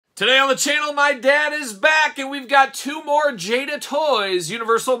Today on the channel, my dad is back, and we've got two more Jada Toys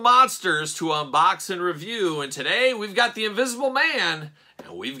Universal Monsters to unbox and review. And today, we've got the Invisible Man,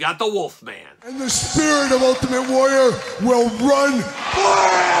 and we've got the Wolfman. And the spirit of Ultimate Warrior will run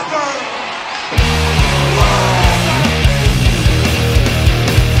forever!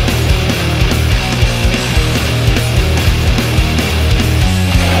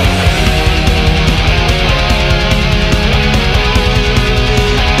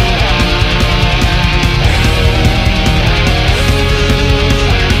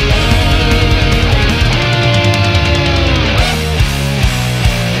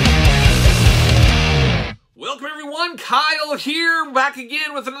 Kyle here, back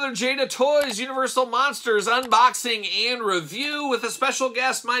again with another Jada Toys Universal Monsters unboxing and review with a special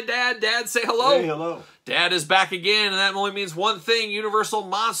guest, my dad. Dad, say hello. Hey, hello. Dad is back again, and that only means one thing, Universal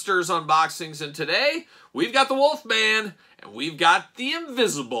Monsters unboxings. And today, we've got the Wolfman, and we've got the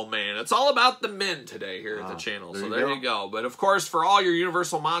Invisible Man. It's all about the men today here at the channel, so there you go. But of course, for all your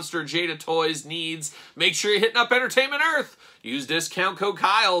Universal Monster Jada Toys needs, make sure you're hitting up Entertainment Earth. Use discount code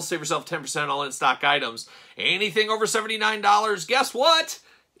Kyle, save yourself 10% all in-stock items. Anything over $79, guess what?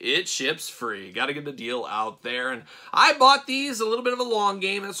 It ships free. Got to get the deal out there. And I bought these a little bit of a long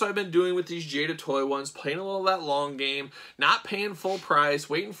game. That's what I've been doing with these Jada Toy ones. Playing a little of that long game. Not paying full price.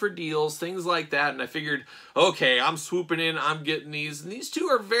 Waiting for deals. Things like that. And I figured, okay, I'm swooping in. I'm getting these. And these two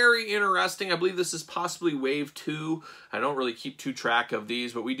are very interesting. I believe this is possibly Wave 2. I don't really keep too track of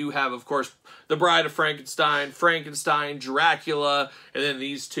these. But we do have, of course, The Bride of Frankenstein, Dracula, and then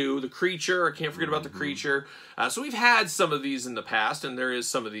these two. The Creature. I can't forget about the Creature. So we've had some of these in the past, and there is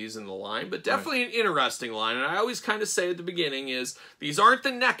some of these in the line, but definitely an interesting line. And I always kind of say at the beginning is, these aren't the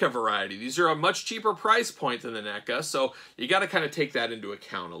NECA variety. These are a much cheaper price point than the NECA, so you got to kind of take that into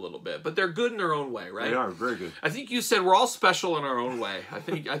account a little bit. But they're good in their own way, right? They are, very good. I think you said we're all special in our own way. I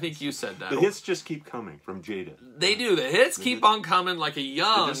think you said that. The hits just keep coming from Jada. They do. The hits keep on coming like a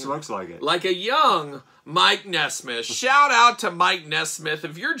young... It just looks like it. Like a young Mike Nesmith. Shout out to Mike Nesmith.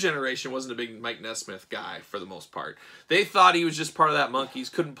 If your generation wasn't a big Mike Nesmith guy, for the most part, they thought he was just part of that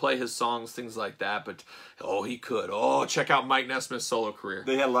Monkees, couldn't play his songs, things like that, but oh, he could. Oh, check out Mike Nesmith's solo career.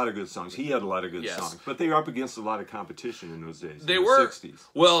 They had a lot of good songs. He had a lot of good songs, but they were up against a lot of competition in those days. They were. 60s.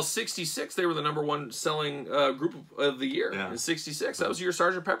 Well, 66, they were the #1 selling group of the year in 66. That was the year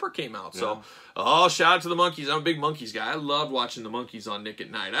Sgt. Pepper came out. So, oh, shout out to the Monkees. I'm a big Monkees guy. I loved watching the Monkees on Nick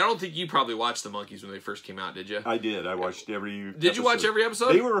at Night. I don't think you probably watched the Monkees when they first came out, did you? I did. I watched every episode. Did you watch every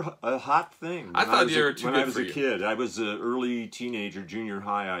episode? They were a hot thing. I thought they were too good for you. When I was a kid. I was an early teenager, junior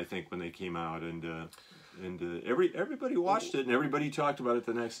high, I think, when they came out, and everybody watched it, and everybody talked about it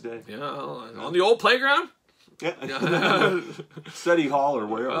the next day. Yeah, on the old playground? Yeah. Study hall or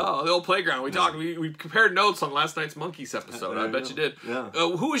wherever. Oh, the old playground. We talked. We compared notes on last night's Monkees episode. I bet you did. Yeah.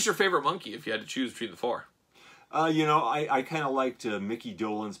 Who was your favorite Monkey if you had to choose between the four? You know, I kind of liked Mickey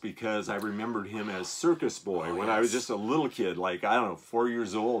Dolenz because I remembered him as Circus Boy when I was just a little kid, like, I don't know, 4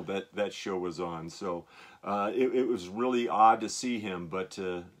 years old, that show was on. So it was really odd to see him, but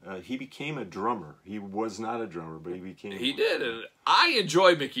he became a drummer. He was not a drummer, but he became He did, and I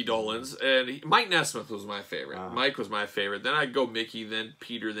enjoy Mickey Dolenz, and Mike Nesmith was my favorite. Mike was my favorite. Then I'd go Mickey, then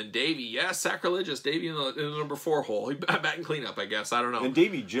Peter, then Davey. Yeah, sacrilegious. Davey in the #4 hole. He back in cleanup, I guess. I don't know. And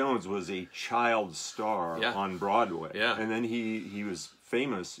Davy Jones was a child star on Broadway. Yeah. And then he was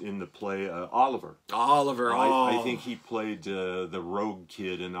famous in the play Oliver. Oliver, I think he played the rogue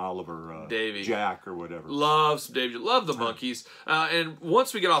kid in Oliver. Davey. Jack or whatever. Loves Davey. Love the Monkees. And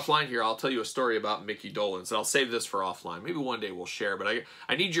once we get offline here, I'll tell you a story about Mickey Dolenz, and I'll save this for offline. Maybe one day we'll share, but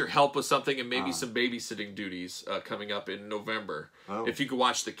I need your help with something and maybe some babysitting duties coming up in November. If you could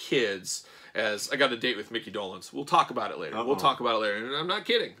watch the kids, as I got a date with Mickey Dolenz. We'll talk about it later. We'll talk about it later. And I'm not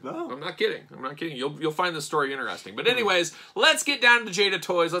kidding. No. I'm not kidding. I'm not kidding. You'll find this story interesting. But anyways, let's get down to the Jada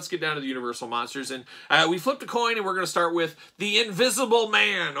Toys. Let's get down to the Universal Monsters. And we flipped a coin, and we're going to start with the Invisible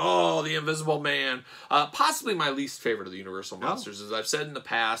Man. Oh, the Invisible Man. Possibly my least favorite of the Universal Monsters, as I've said in the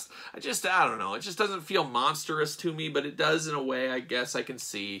past. I don't know. It just doesn't feel monstrous to me, but it does in a way I guess I can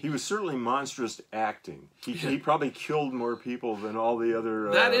see. He was certainly monstrous acting. He probably killed more people than all the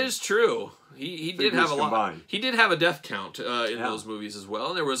other... that is true. He did have a lot. He did have a death count in those movies as well.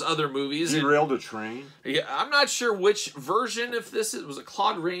 And there was other movies. Derailed a train. Yeah, I'm not sure which version. If this was it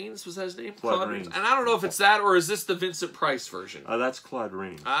Claude Rains? Was that his name? Claude Rains. And I don't know if it's that or is this the Vincent Price version? That's Claude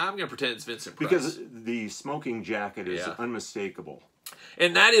Rains. I'm gonna pretend it's Vincent Price because the smoking jacket is unmistakable.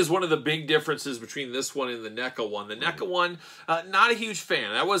 And that is one of the big differences between this one and the NECA one. The NECA one, not a huge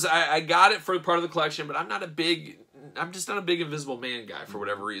fan. I got it for part of the collection, but I'm just not a big Invisible Man guy for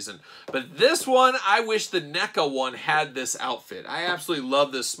whatever reason. But this one, I wish the NECA one had this outfit. I absolutely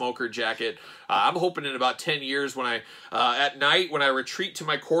love this smoker jacket. I'm hoping in about 10 years when at night, when I retreat to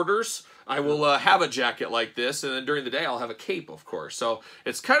my quarters, I will have a jacket like this, and then during the day I'll have a cape, of course. So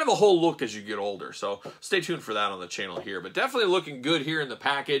it's kind of a whole look as you get older. So stay tuned for that on the channel here. But definitely looking good here in the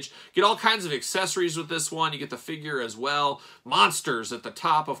package. Get all kinds of accessories with this one. You get the figure as well. Monsters at the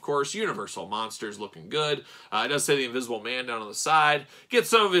top, of course. Universal Monsters looking good. It does say the Invisible Man down on the side. Get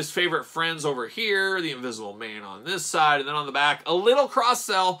some of his favorite friends over here. The Invisible Man on this side. And then on the back, a little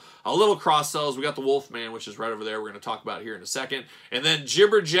cross-sell. A little cross-sells. We got the Wolfman, which is right over there. We're going to talk about here in a second. And then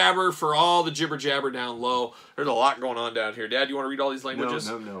Jibber Jabber for all the jibber jabber down low. There's a lot going on down here. Dad, you want to read all these languages?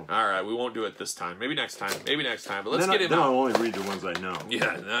 No. All right, we won't do it this time. Maybe next time. Maybe next time. But let's get him then out. I'll only read the ones I know.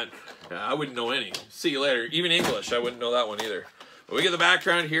 Yeah, I wouldn't know any. See you later. Even English, I wouldn't know that one either. But we get the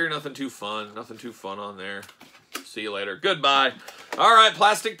background here. Nothing too fun. Nothing too fun on there. See you later. Goodbye. All right,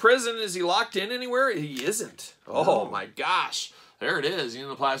 Plastic Prison. Is he locked in anywhere? He isn't. Oh, my gosh. There it is, in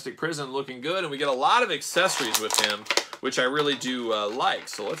the Plastic Prison, looking good, and we get a lot of accessories with him, which I really do like.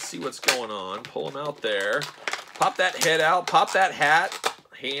 So let's see what's going on. Pull him out there. Pop that head out. Pop that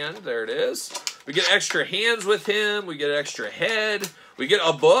hand. There it is. We get extra hands with him. We get an extra head. We get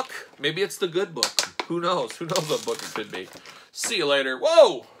a book. Maybe it's the good book. Who knows? Who knows what book it could be? See you later.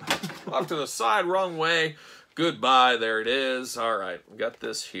 Whoa! Off to the side, wrong way. Goodbye. There it is. All right, we got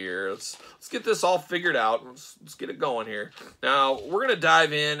this here. Let's get this all figured out. Let's get it going here. Now, we're going to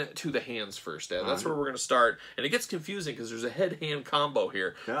dive in to the hands first, Dad. That's where we're going to start. And it gets confusing because there's a head-hand combo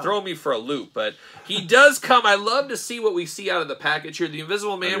here. Yeah. Throw me for a loop. But he does come. I love to see what we see out of the package here. The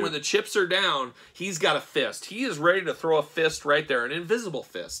Invisible Man, when the chips are down, he's got a fist. He is ready to throw a fist right there, an invisible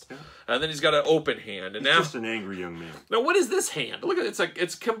fist. Yeah. And then he's got an open hand. And he's now, just an angry young man. Now, what is this hand? Look at it.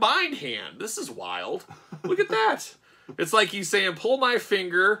 It's combined hand. This is wild. Look at that. It's like he's saying, pull my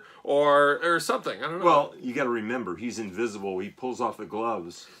finger or something. I don't know. Well, you got to remember, he's invisible. He pulls off the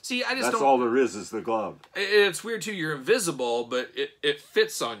gloves. See, I just That's don't... all there is the glove. It's weird, too. You're invisible, but it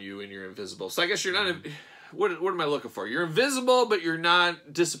fits on you and you're invisible. So I guess you're not... What am I looking for? You're invisible, but you're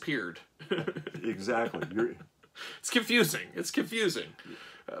not disappeared. Exactly. It's confusing. It's confusing.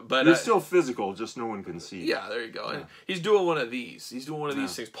 But you're still physical, just no one can see. Yeah, there you go. Yeah. And he's doing one of these. He's doing one of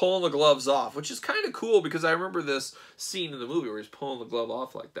these things, pulling the gloves off, which is kind of cool because I remember this scene in the movie where he's pulling the glove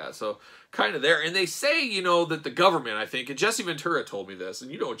off like that. So kind of there. And they say, that the government, I think, and Jesse Ventura told me this,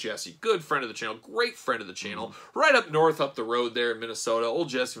 and you know Jesse, good friend of the channel, great friend of the channel, right up north, up the road there in Minnesota, old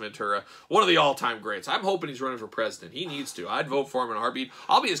Jesse Ventura, one of the all-time greats. I'm hoping he's running for president. He needs to. I'd vote for him in a heartbeat.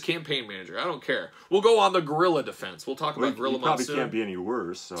 I'll be his campaign manager. I don't care. We'll go on the guerrilla defense. We'll talk about guerrilla monsoon. Probably can't be any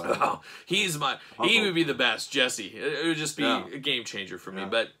worse. So he would be the best, Jesse. It would just be a game changer for me.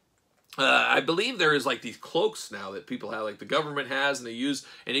 But I believe there is like these cloaks now that people have, like the government has, and they use,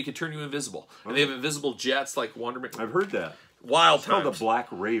 and it can turn you invisible. And they have invisible jets like Wonder Man. I've heard that. Wild times. It's called the Black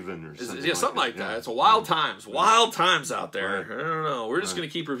Raven or something. Yeah, something like that. It's a wild times. Wild times out there. Right. I don't know. We're just going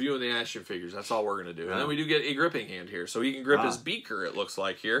to keep reviewing the action figures. That's all we're going to do. And then we do get a gripping hand here. So he can grip his beaker, it looks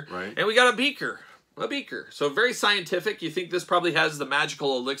like here. Right. And we got a beaker. A beaker. So very scientific. You think this probably has the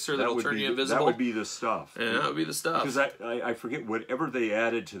magical elixir that'll turn you invisible? That would be the stuff. Yeah, that would be the stuff. Because I forget, whatever they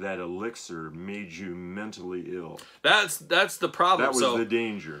added to that elixir made you mentally ill. That's the problem. That was the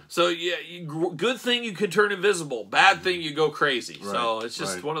danger. So yeah, good thing you could turn invisible. Bad thing you go crazy. Right. So it's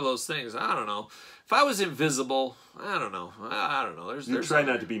just one of those things. I don't know. If I was invisible, I don't know. I don't know. You try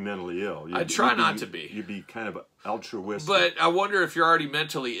not to be mentally ill. I try not to be. You'd be kind of altruistic. But I wonder if you're already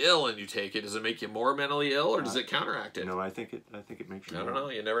mentally ill and you take it, does it make you more mentally ill or does it counteract it? No, I think it makes you. I don't know.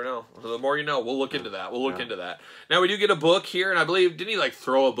 You never know. The more you know. We'll look into that. We'll look into that. Now we do get a book here, and I believe didn't he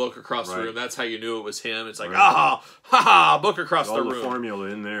throw a book across the room? That's how you knew it was him. It's like book across the room. All the formula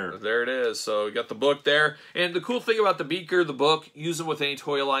in there. There it is. So you got the book there, and the cool thing about the beaker, the book, use them with any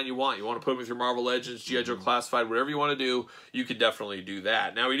toy line you want. You want to put them with your Marvel Legends, G.I. Joe Classified, whatever you want to do, you could definitely do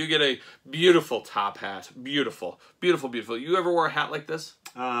that. Now we do get a beautiful top hat. Beautiful, beautiful, beautiful. You ever wore a hat like this?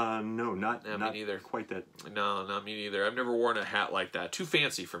 No, not me neither. Quite that. No, not me neither. I've never worn a hat like that. Too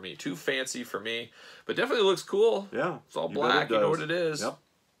fancy for me. Too fancy for me. But definitely looks cool. Yeah. It's all black. You know what it is. Yep.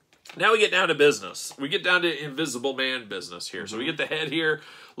 Now we get down to business. We get down to Invisible Man business here. So we get the head here.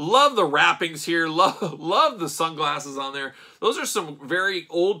 Love the wrappings here. Love the sunglasses on there. Those are some very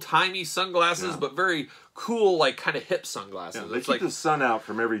old-timey sunglasses, but very cool, like kind of hip sunglasses. Yeah, they keep the sun out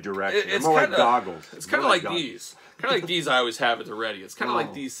from every direction. It's more like goggles. It's kind of like these. Kind of like these I always have at the ready. It's kind of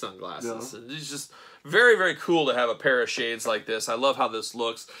like these sunglasses. And it's just very, very cool to have a pair of shades like this. I love how this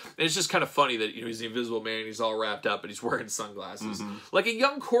looks. And it's just kind of funny that, you know, he's the Invisible Man, he's all wrapped up, and he's wearing sunglasses. Like a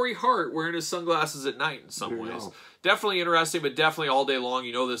young Corey Hart wearing his sunglasses at night in some ways. Definitely interesting, but definitely all day long,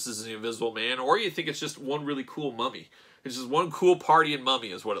 you know this is the Invisible Man, or you think it's just one really cool mummy. It's just one cool party and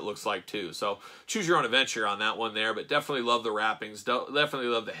mummy is what it looks like, too. So choose your own adventure on that one there, but definitely love the wrappings. Definitely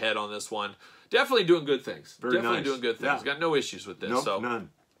love the head on this one. Definitely doing good things. Definitely doing good things. Got no issues with this. Nope, so none.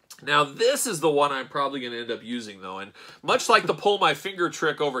 Now, this is the one I'm probably going to end up using, though. And much like the pull my finger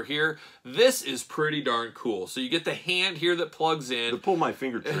trick over here, this is pretty darn cool. So you get the hand here that plugs in. The pull my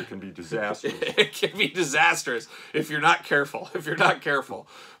finger trick can be disastrous. It can be disastrous if you're not careful.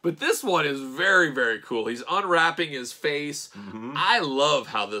 But this one is very, very cool. He's unwrapping his face. I love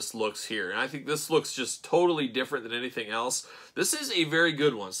how this looks here. And I think this looks just totally different than anything else. This is a very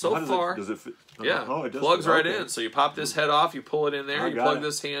good one. So far, does it fit? Yeah, oh, it does plugs fit. right Okay. in. So you pop this head off, you pull it in there, you plug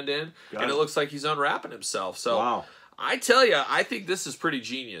this hand in, and it looks like he's unwrapping himself. So I tell you, I think this is pretty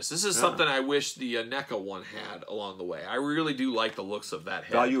genius. This is something I wish the NECA one had along the way. I really do like the looks of that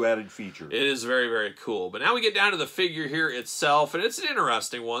head. Value-added feature. It is very, very cool. But now we get down to the figure here itself, and it's an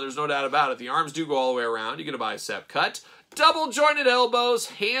interesting one. There's no doubt about it. The arms do go all the way around. You get a bicep cut. Double jointed elbows,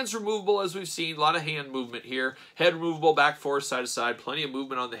 hands removable as we've seen. A lot of hand movement here. Head removable, back forth, side to side. Plenty of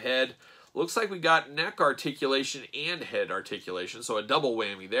movement on the head. Looks like we got neck articulation and head articulation, so a double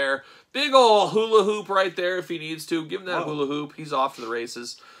whammy there. Big ol' hula hoop right there if he needs to. Give him that hula hoop. He's off to the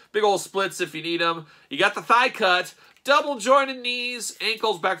races. Big ol' splits if you need them. You got the thigh cut. Double jointed knees,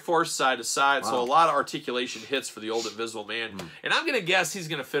 ankles back forth, side to side. So a lot of articulation hits for the old Invisible Man. And I'm going to guess he's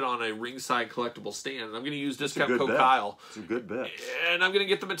going to fit on a ringside collectible stand. And I'm going to use Discount Code Kyle. It's a good bet. And I'm going to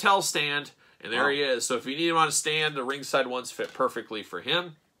get the Mattel stand. And there he is. So if you need him on a stand, the ringside ones fit perfectly for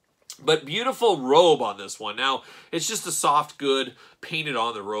him. But beautiful robe on this one. Now, it's just a soft good painted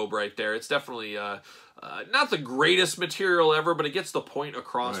on the robe right there. It's definitely not the greatest material ever, but it gets the point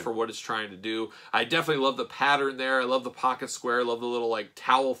across for what it's trying to do. I definitely love the pattern there. I love the pocket square. I love the little like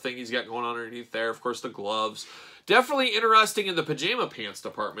towel thing he's got going on underneath there. Of course, the gloves. Definitely interesting in the pajama pants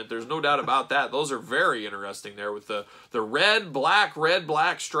department. There's no doubt about that. Those are very interesting there with the red,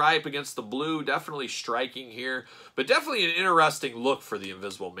 black stripe against the blue. Definitely striking here. But definitely an interesting look for the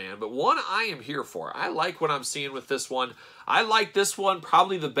Invisible Man. But one I am here for. I like what I'm seeing with this one. I like this one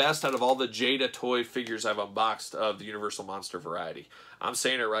probably the best out of all the Jada toy figures I've unboxed of the Universal Monster variety. I'm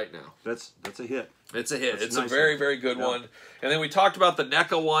saying it right now. That's a hit. It's a hit. That's it's nice a very, very good one. And then we talked about the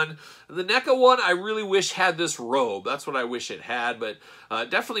NECA one. The NECA one, I really wish had this robe. That's what I wish it had, but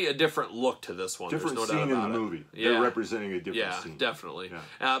definitely a different look to this one. Different There's no scene doubt about in the it. movie. Yeah. They're representing a different scene. Definitely.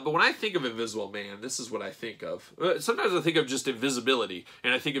 Yeah. But when I think of Invisible Man, this is what I think of. Sometimes I think of just invisibility,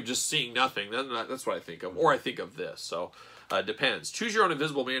 and I think of just seeing nothing. That's what I think of. Or I think of this. So depends. Choose your own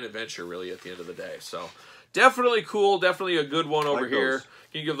Invisible Man adventure, really, at the end of the day. So definitely cool. Definitely a good one over here. Those.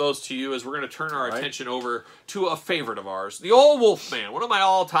 Can you give those to you as we're going to turn our attention over to a favorite of ours, the old Wolfman, one of my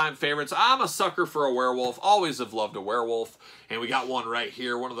all-time favorites. I'm a sucker for a werewolf. Always have loved a werewolf. And we got one right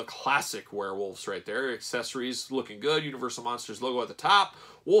here, one of the classic werewolves right there. Accessories looking good. Universal Monsters logo at the top.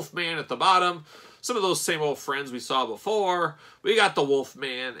 Wolfman at the bottom. Some of those same old friends we saw before. We got the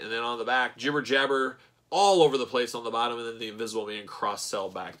Wolfman, and then on the back, Jibber Jabber all over the place on the bottom, and then the Invisible Man cross-sell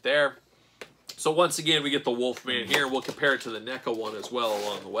back there. So once again, we get the Wolfman here. We'll compare it to the NECA one as well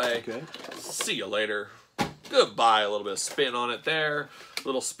along the way. Okay. See you later. Goodbye. A little bit of spin on it there. A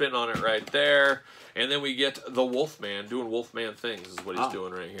little spin on it right there. And then we get the Wolfman doing Wolfman things is what he's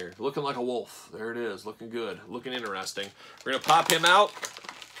doing right here. Looking like a wolf. There it is. Looking good. Looking interesting. We're going to pop him out.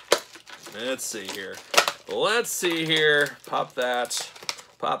 Let's see here. Let's see here. Pop that.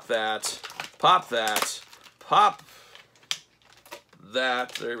 Pop that. Pop that. Pop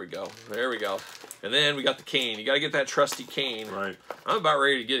that. There we go. There we go. And then we got the cane. You got to get that trusty cane. Right. I'm about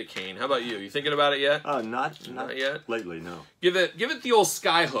ready to get a cane. How about you? You thinking about it yet? Not yet. Lately, no. Give it the old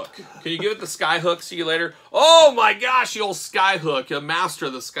sky hook. Can you give it the sky hook? See you later. Oh my gosh, the old sky hook. A master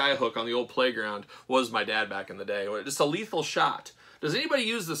of the sky hook on the old playground was my dad back in the day. Just a lethal shot. Does anybody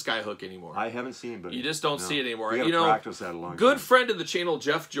use the sky hook anymore? I haven't seen it, but you just don't see it anymore. We gotta practice that a long time. Good friend of the channel,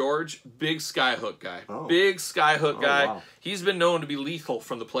 Jeff George, big sky hook guy. Oh. Big sky hook guy. Wow. He's been known to be lethal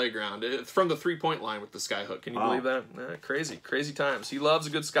from the playground, from the three-point line with the sky hook. Can you believe that? Crazy, crazy times. He loves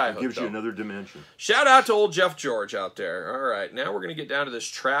a good sky hook. Gives you another dimension. Shout out to old Jeff George out there. All right, now we're gonna get down to this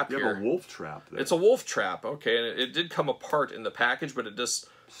trap here. You have a wolf trap there. It's a wolf trap. Okay, and it did come apart in the package, but it just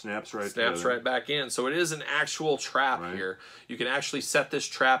snaps right Snaps together. right back in. So it is an actual trap here. You can actually set this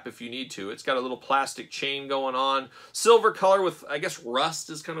trap if you need to. It's got a little plastic chain going on. Silver color with, I guess, rust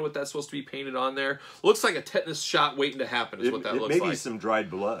is kind of what that's supposed to be painted on there. Looks like a tetanus shot waiting to happen is what that looks like. Maybe some dried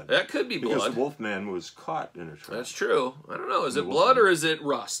blood. That could be blood. Because the Wolfman was caught in a trap. That's true. I don't know. Is it blood or is it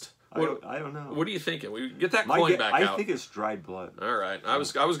rust? I don't know. What are you thinking? We get that coin back out. I think it's dried blood. All right. I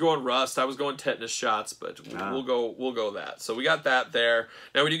was going rust. I was going tetanus shots, but we'll go that. So we got that there.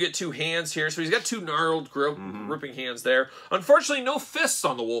 Now we do get two hands here. So he's got two gnarled gripping hands there. Unfortunately, no fists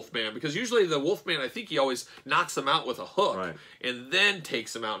on the Wolfman because usually the Wolfman, I think he always knocks him out with a hook and then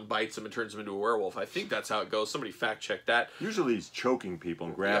takes him out and bites him and turns him into a werewolf. I think that's how it goes. Somebody fact check that. Usually he's choking people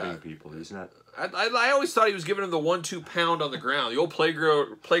and grabbing people. He's not. I always thought he was giving him the 1-2 pound on the ground. The old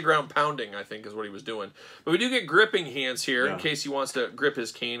playground pounding, I think, is what he was doing. But we do get gripping hands here in case he wants to grip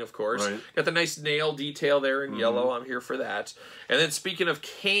his cane, of course. Got the nice nail detail there in yellow. I'm here for that. And then speaking of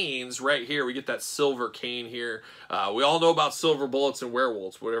canes, right here, we get that silver cane here. We all know about silver bullets and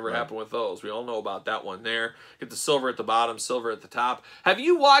werewolves, whatever happened with those. We all know about that one there. Get the silver at the bottom, silver at the top. Have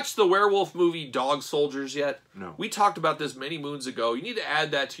you watched the werewolf movie Dog Soldiers yet? No. We talked about this many moons ago. You need to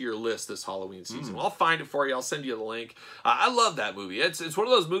add that to your list this Halloween season. I'll find it for you. I'll send you the link. I love that movie. It's one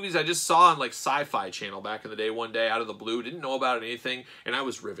of those movies I just saw on like Sci-Fi Channel back in the day one day out of the blue. Didn't know about it or anything, and I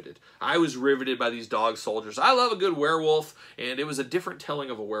was riveted. I was riveted by these dog soldiers. I love a good werewolf, and it was a different telling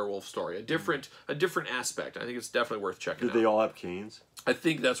of a werewolf story, a different aspect. I think it's definitely worth checking out. Did they all have canes? I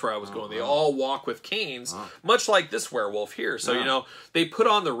think that's where I was going. They all walk with canes, much like this werewolf here. So, you know, they put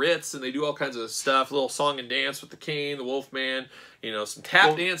on the Ritz and they do all kinds of stuff, a little song and dance with the cane, the Wolfman, you know, some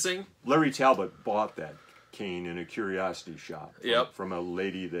tap dancing. Larry Talbot bought that cane in a curiosity shop from a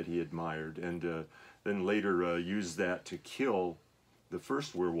lady that he admired, and then later used that to kill the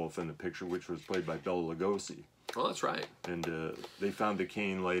first werewolf in the picture, which was played by Bela Lugosi. Oh, that's right. And they found the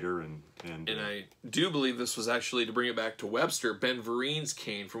cane later, and I do believe this was actually, to bring it back to Webster, Ben Vereen's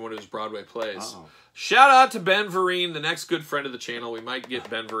cane from one of his Broadway plays. Shout out to Ben Vereen, the next good friend of the channel. We might get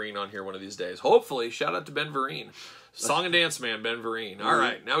Ben Vereen on here one of these days. Hopefully, shout out to Ben Vereen. Song and dance man, Ben Vereen. All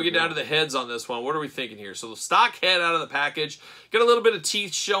right, now we get down to the heads on this one. What are we thinking here? So the stock head out of the package. Got a little bit of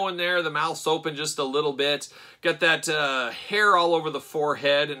teeth showing there. The mouth's open just a little bit. Got that hair all over the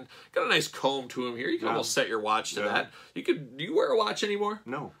forehead, and got a nice comb to him here. You can almost set your watch to that. Do you wear a watch anymore?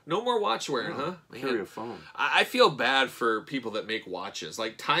 No. No more watch wearing, huh? I carry a phone. I feel bad for people that make watches.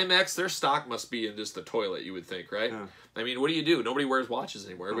 Like Timex, their stock must be in just the toilet, you would think, right? Yeah. I mean, what do you do? Nobody wears watches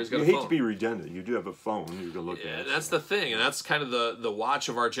anymore. Everybody's got a phone. You hate to be redundant. You do have a phone you can look at. That's the thing, and that's kind of the watch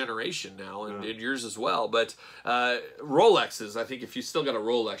of our generation now, and yours as well. But Rolexes, I think if you still got a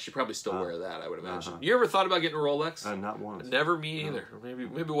Rolex, you probably still wear that, I would imagine. You ever thought about getting a Rolex? Not once. Never me either. Maybe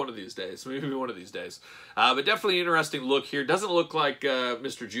one of these days. Maybe one of these days. But definitely interesting look here. Doesn't look like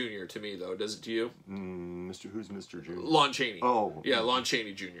Mr. Junior to me, though. Does it to you? Who's Mr. Junior? Lon Chaney. Oh. Yeah, Lon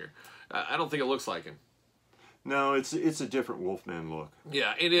Chaney Jr. I don't think it looks like him. No, it's a different Wolfman look.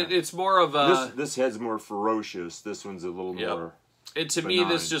 Yeah, and it's more of a... This head's more ferocious. This one's a little more... And to me,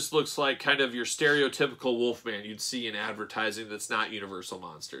 this just looks like kind of your stereotypical Wolfman you'd see in advertising that's not Universal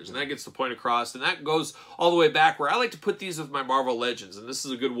Monsters. And that gets the point across. And that goes all the way back where I like to put these with my Marvel Legends. And this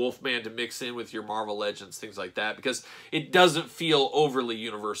is a good Wolfman to mix in with your Marvel Legends, things like that. Because it doesn't feel overly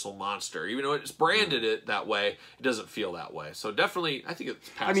Universal Monster. Even though it's branded it that way, it doesn't feel that way. So definitely, I think it's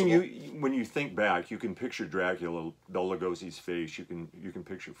passable. I mean, when you think back, you can picture Dracula, Bela Lugosi's face. You can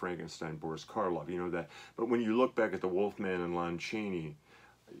picture Frankenstein, Boris Karloff. You know that. But when you look back at the Wolfman and Lon Chaney,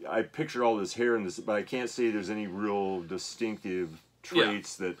 I picture all this hair in this, but I can't say there's any real distinctive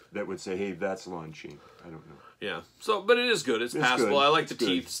traits that would say, hey, that's Lon Chaney. I don't know. Yeah. So, but it is good. It's passable. Good. I like the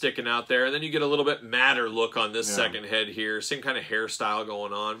teeth sticking out there. And then you get a little bit madder look on this second head here. Same kind of hairstyle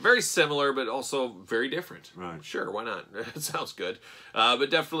going on. Very similar, but also very different. Right. Sure, why not? It sounds good.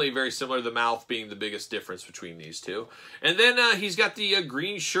 But definitely very similar, the mouth being the biggest difference between these two. And then he's got the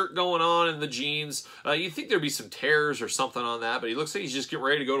green shirt going on and the jeans. You'd think there'd be some tears or something on that, but he looks like he's just getting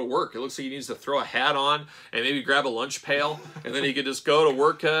ready to go to work. It looks like he needs to throw a hat on and maybe grab a lunch pail, and then he could just go to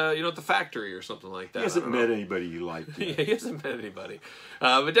work, at the factory or something like that. He hasn't met anybody you like. Yeah, he hasn't met anybody.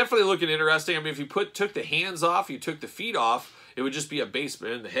 But definitely looking interesting. I mean, if you took the hands off, you took the feet off, it would just be a base,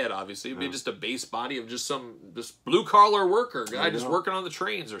 and the head, obviously. It would be just a base body of just this blue-collar worker guy just working on the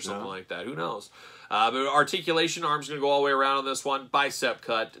trains or something like that. Who knows? But articulation, arm's going to go all the way around on this one. Bicep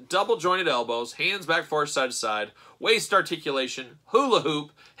cut, double-jointed elbows, hands back, forth, side to side, waist articulation, hula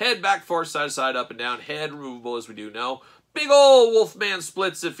hoop, head back, forth, side to side, up and down, head removable, as we do know. Big old Wolfman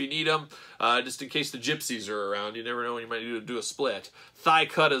splits if you need them, just in case the gypsies are around. You never know when you might do a split. Thigh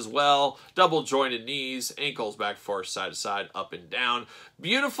cut as well, double jointed knees, ankles back and forth, side to side, up and down.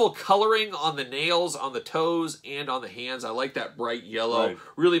 Beautiful coloring on the nails, on the toes, and on the hands. I like that bright yellow. Right.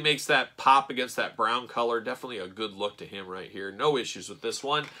 Really makes that pop against that brown color. Definitely a good look to him right here. No issues with this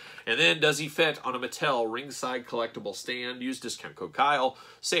one. And then, does he fit on a Mattel ringside collectible stand? Use discount code Kyle.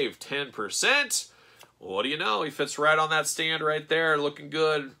 Save 10%. What do you know? He fits right on that stand right there. Looking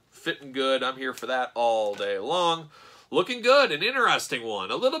good, fitting good. I'm here for that all day long. Looking good, an interesting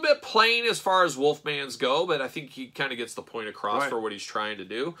one. A little bit plain as far as Wolfmans go, but I think he kind of gets the point across for what he's trying to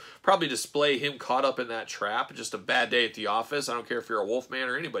do. Probably display him caught up in that trap. Just a bad day at the office. I don't care if you're a Wolfman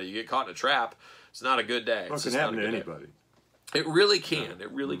or anybody. You get caught in a trap, it's not a good day. Well, it can happen to anybody. It really can. It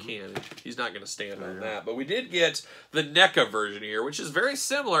really can. He's not going to stand on that. But we did get the NECA version here, which is very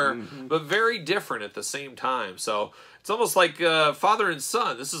similar, but very different at the same time. So it's almost like father and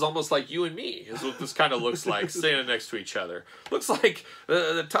son. This is almost like you and me, is what this kind of looks like, standing next to each other. Looks like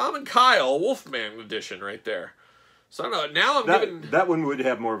the Tom and Kyle Wolfman edition right there. So I don't know. Now I'm giving... That one would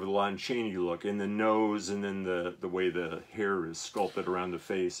have more of a Lon Chaney look in the nose, and then the way the hair is sculpted around the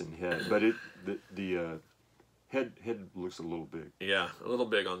face and head. But the head looks a little big. Yeah, a little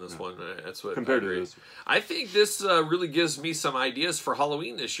big on this one. That's what compared to this. I think this really gives me some ideas for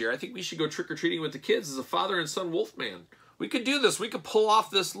Halloween this year. I think we should go trick-or-treating with the kids as a father and son Wolfman. We could do this. We could pull off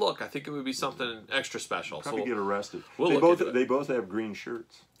this look. I think it would be something extra special. Probably get arrested. They both have green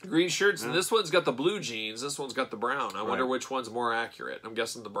shirts. Green shirts, and this one's got the blue jeans. This one's got the brown. I wonder which one's more accurate. I'm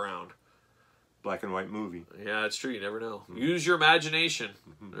guessing the brown. Black and white movie. Yeah, it's true. You never know. Use your imagination.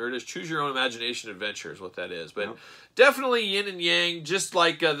 There it is. Choose your own imagination adventure is what that is. But definitely yin and yang, just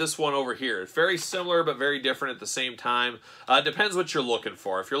like this one over here. It's very similar, but very different at the same time. Depends what you're looking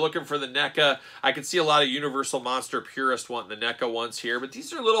for. If you're looking for the NECA, I can see a lot of Universal Monster purists wanting the NECA ones here. But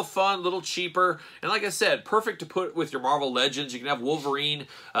these are a little fun, a little cheaper. And like I said, perfect to put with your Marvel Legends. You can have Wolverine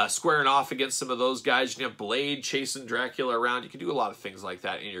squaring off against some of those guys. You can have Blade chasing Dracula around. You can do a lot of things like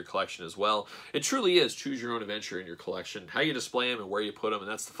that in your collection as well. It truly is choose your own adventure in your collection, how you display them and where you put them,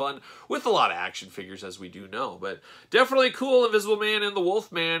 and that's the fun with a lot of action figures, as we do know. But definitely cool, Invisible Man and the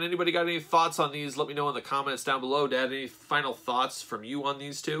Wolfman. Anybody got any thoughts on these? Let me know in the comments down below. Dad, any final thoughts from you on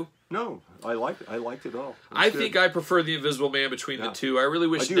these two? No, I liked it all. I think I prefer the Invisible Man between the two. I really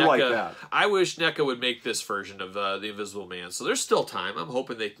wish NECA. Like that. I wish NECA would make this version of the Invisible Man. So there's still time. I'm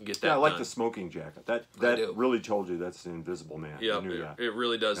hoping they can get that. Yeah, I like done. the smoking jacket. That really told you that's the Invisible Man. Yeah, it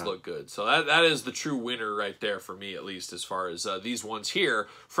really does look good. So that is the true winner right there for me, at least as far as these ones here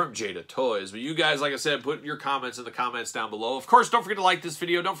from Jada Toys. But you guys, like I said, put your comments in the comments down below. Of course, don't forget to like this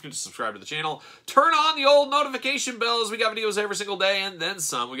video. Don't forget to subscribe to the channel. Turn on the old notification bells. We got videos every single day and then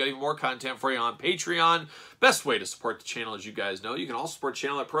some. We got even more content for you on Patreon. Best way to support the channel, as you guys know. You can also support the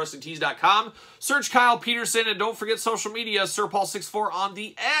channel at ProWrestlingTees.com. Search Kyle Peterson, and don't forget social media, SirPaul64 on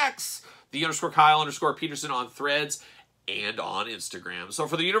the X, _Kyle_Peterson on Threads, and on Instagram. So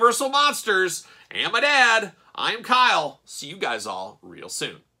for the Universal Monsters and my dad, I am Kyle. See you guys all real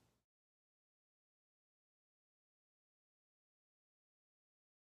soon.